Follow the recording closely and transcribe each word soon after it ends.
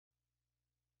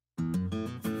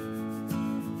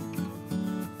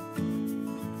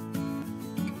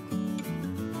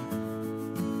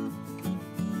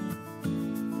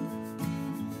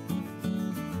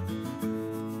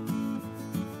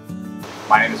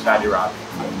My name is Robbie. I'm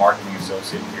a marketing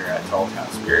associate here at Tuthilltown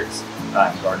Spirits in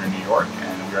Gardiner, New York,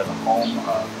 and we are the home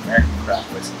of American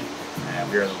craft whiskey.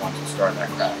 And we are the ones who started that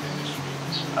craft industry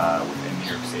within New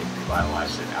York State,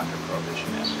 revitalized it after prohibition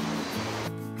ended.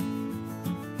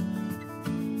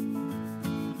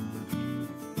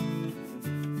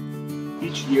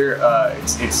 Each year,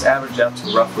 it's averaged out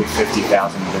to roughly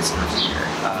 50,000 visitors a year.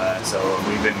 So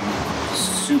we've been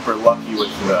super lucky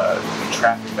with the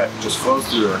traffic that just flows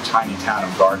through our tiny town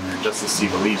of Gardiner just to see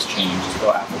the leaves change, to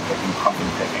go apple picking, pumpkin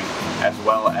picking, as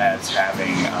well as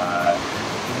having a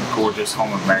gorgeous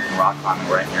home of American rock climbing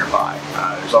right nearby.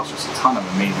 There's also just a ton of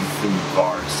amazing food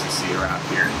bars to see around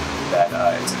here that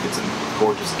it's a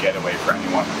gorgeous getaway for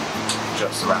anyone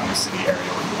just around the city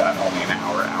area with about only an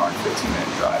hour and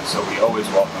 15-minute drive. So we always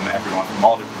welcome everyone from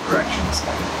all different directions,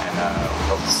 and we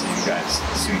hope to see you guys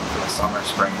soon for the summer,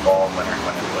 spring, fall, winter,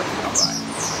 whenever you'd like to come by.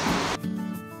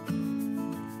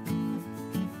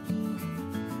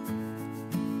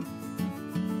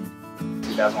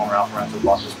 2001, Ralph Lorenzo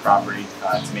bought this property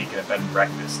to make it a bed and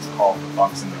breakfast called the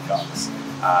Bunks and the Guns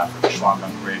for the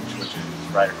Schwangunk Bridge, which is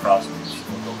right across when you just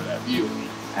look over that view.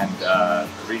 And the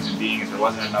reason being is there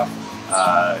wasn't enough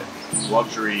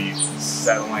luxury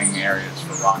settling areas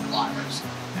for rock climbers,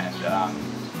 and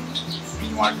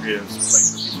you want to create a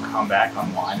place where people come back,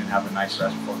 unwind, and have a nice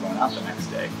rest before going out the next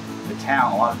day. The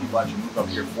town, a lot of people actually move up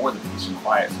here for the peace and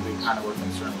quiet, so they kind of were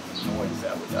concerned with the noise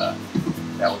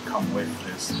that would come with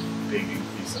this big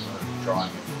increase of drawing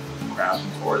of crowds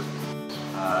and tourism.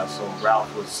 So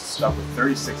Ralph was stuck with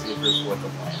 36 acres worth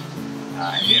of land,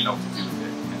 and he didn't know what to do with it.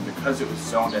 And because it was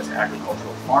zoned as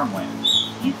agricultural farmland,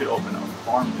 you could open a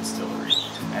farm distillery.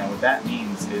 And what that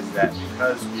means is that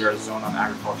because we are zoned on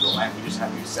agricultural land, we just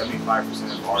have to use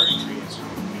 75% of our ingredients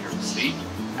from New York State,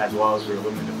 as well as we were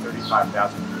limited to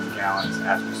 35,000 gallons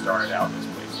as we started out this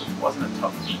place. So it wasn't a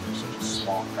tough feat for such a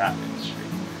small craft industry.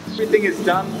 Everything is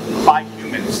done by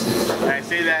humans, and I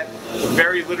say that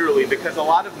very literally because a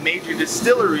lot of major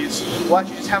distilleries will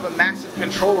actually just have a massive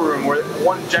control room where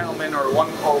one gentleman or one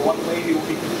lady will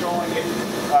be controlling it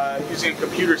using a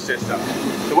computer system.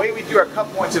 The way we do our cut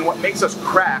points and what makes us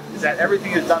craft is that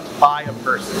everything is done by a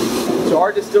person. So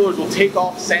our distillers will take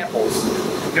off samples,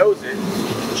 nose it,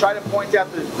 try to point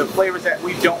out the flavors that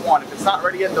we don't want. If it's not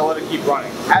ready yet, they'll let it keep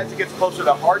running. As it gets closer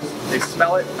to hearts, they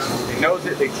smell it, they nose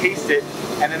it, they taste it,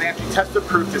 and then they actually test the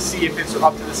proof to see if it's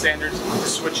up to the standards to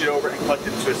switch it over and collect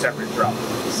it into a separate drum.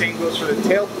 The same goes for the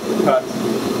tail cuts,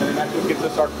 and then that's what gives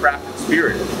us our crafted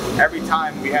spirit. Every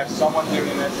time we have someone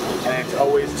doing this, and it's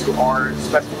always to our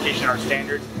specification, our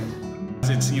standards.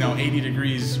 It's 80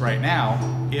 degrees right now,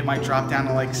 it might drop down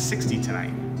to like 60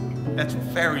 tonight. That's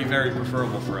very, very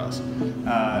preferable for us.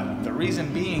 The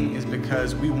reason being is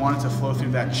because we want it to flow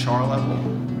through that char level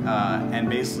and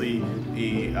basically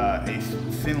a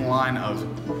thin line of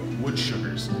wood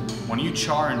sugars. When you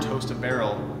char and toast a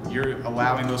barrel, you're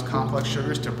allowing those complex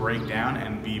sugars to break down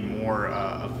and be more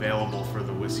available for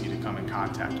the whiskey to come in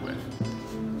contact with.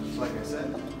 So like I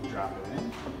said, drop it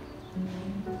in.